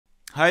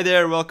Hi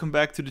there, welcome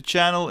back to the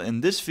channel.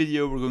 In this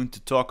video we're going to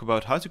talk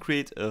about how to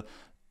create an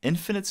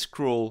infinite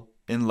scroll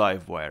in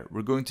Livewire.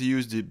 We're going to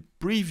use the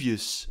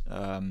previous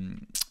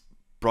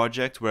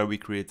project where we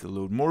create the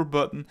loadMore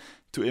button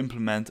to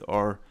implement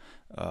our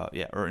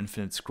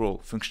infinite scroll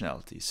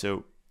functionality.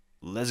 So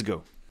let's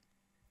go.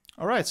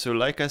 Alright, so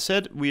like I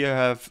said, we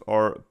have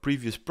our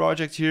previous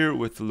project here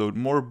with the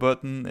loadMore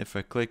button. If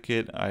I click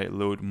it, I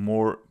load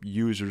more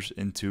users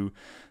into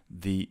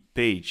the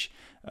page.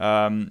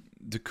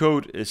 The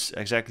code is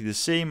exactly the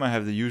same. I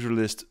have the user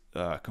list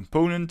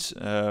component,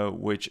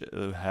 which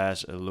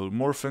has a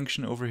loadMore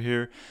function over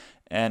here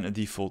and a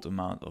default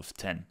amount of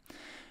 10.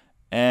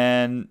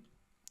 And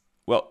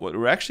well, what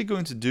we're actually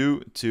going to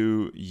do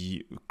to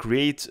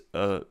create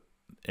a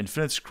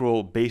infinite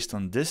scroll based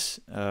on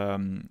this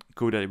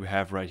code that we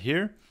have right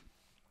here,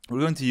 we're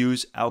going to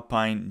use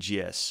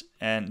Alpine.js.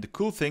 And the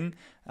cool thing,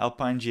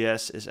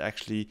 Alpine.js is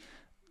actually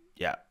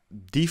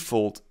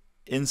default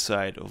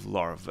inside of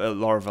Laravel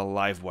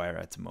Livewire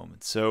at the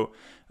moment. So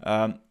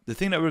the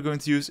thing that we're going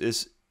to use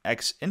is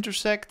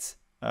x-intersect,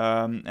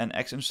 and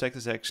x-intersect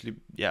is actually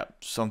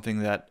something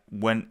that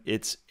when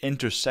it's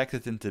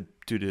intersected into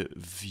the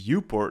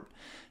viewport,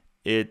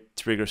 it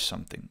triggers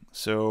something.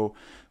 So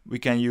we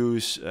can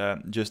use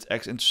just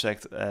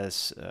x-intersect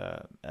as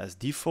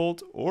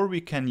default, or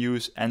we can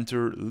use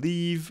enter,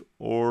 leave,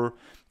 or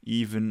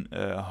even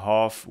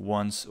half,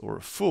 once, or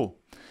full.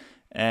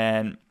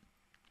 And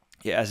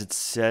as it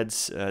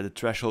says, the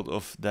threshold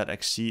of that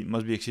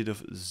must be exceeded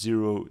of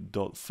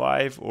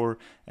 0.5 or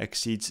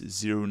exceeds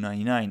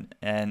 0.99,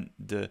 and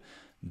the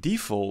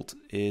default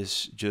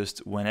is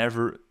just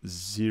whenever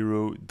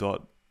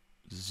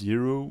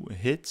 0.0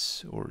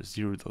 hits or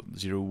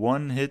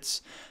 0.01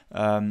 hits,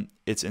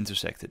 it's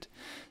intersected.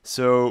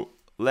 So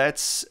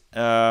let's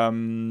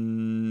add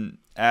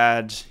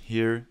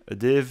here a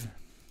div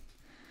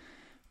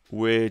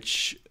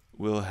which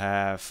will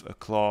have a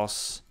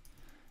class.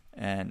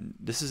 And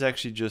this is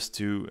actually just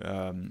to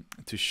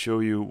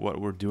show you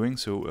what we're doing.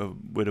 So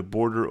with a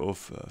border of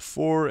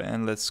 4,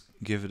 and let's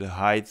give it a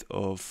height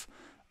of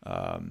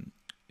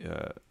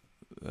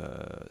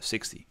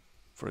 60,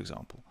 for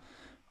example.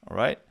 All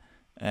right,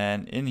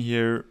 and in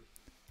here,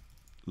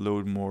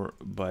 load more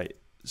by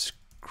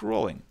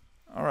scrolling.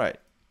 All right,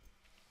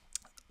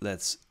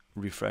 let's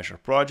refresh our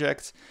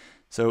project.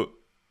 So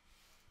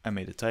I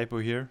made a typo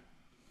here.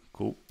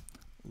 Cool.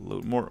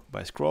 Load more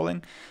by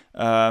scrolling.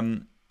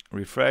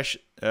 Refresh.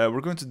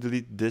 We're going to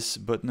delete this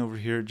button over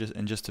here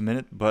in just a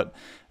minute, but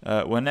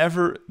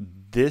whenever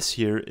this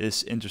here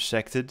is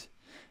intersected,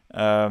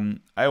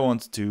 I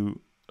want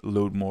to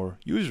load more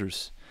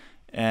users.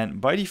 And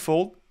by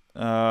default,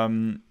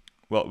 well,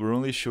 we're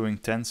only showing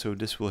 10, so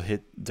this will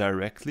hit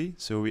directly.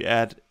 So we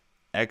add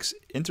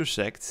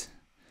x-intersect,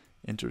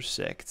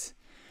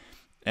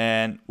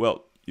 and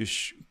well, you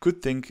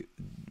could think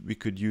we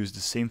could use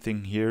the same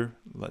thing here,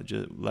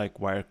 like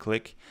wire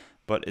click,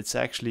 but it's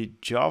actually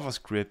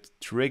JavaScript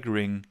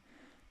triggering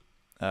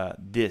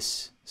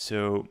this.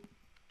 So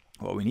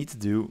what we need to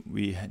do,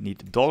 we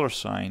need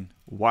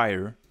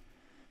 $wire,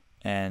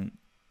 and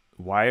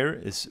wire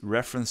is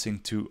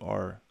referencing to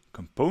our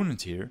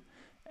component here,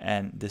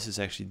 and this is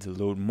actually the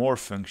loadMore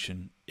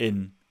function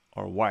in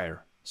our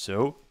wire.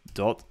 So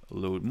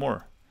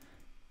 .loadMore,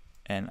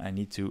 and I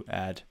need to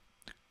add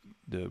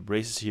the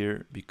braces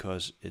here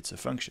because it's a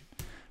function.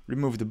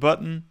 Remove the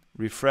button,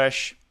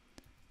 refresh,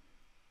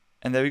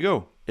 and there we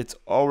go. It's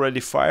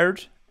already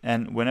fired.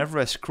 And whenever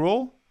I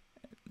scroll,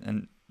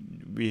 and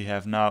we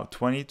have now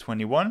 20,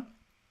 21.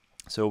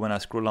 So when I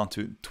scroll down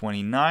to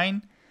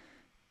 29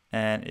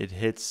 and it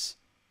hits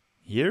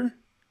here,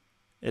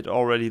 it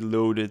already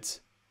loaded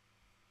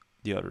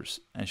the others.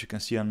 As you can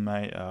see on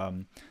my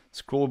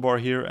scroll bar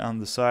here on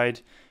the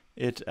side,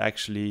 it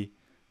actually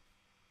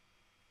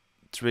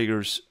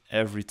triggers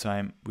every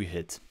time we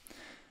hit.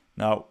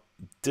 Now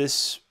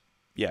this,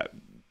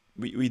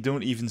 we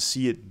don't even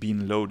see it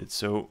being loaded.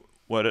 So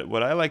what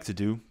I like to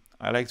do,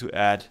 I like to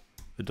add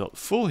a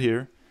 .full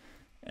here,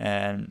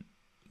 and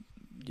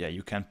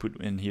you can put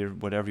in here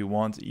whatever you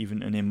want,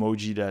 even an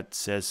emoji that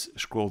says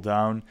scroll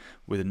down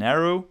with an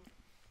arrow.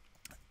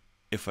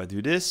 If I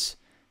do this,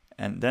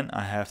 and then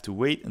I have to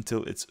wait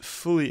until it's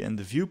fully in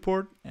the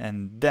viewport,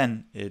 and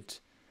then it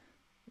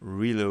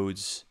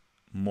reloads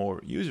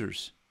more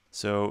users.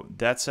 So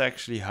that's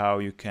actually how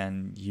you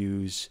can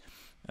use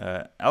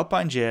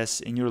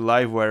Alpine.js in your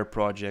Livewire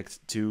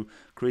project to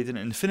create an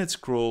infinite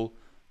scroll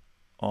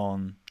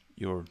on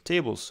your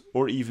tables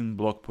or even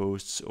blog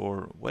posts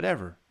or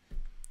whatever.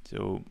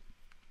 So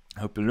I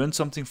hope you learned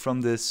something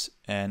from this,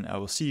 and I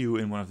will see you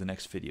in one of the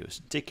next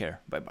videos. Take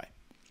care. Bye bye.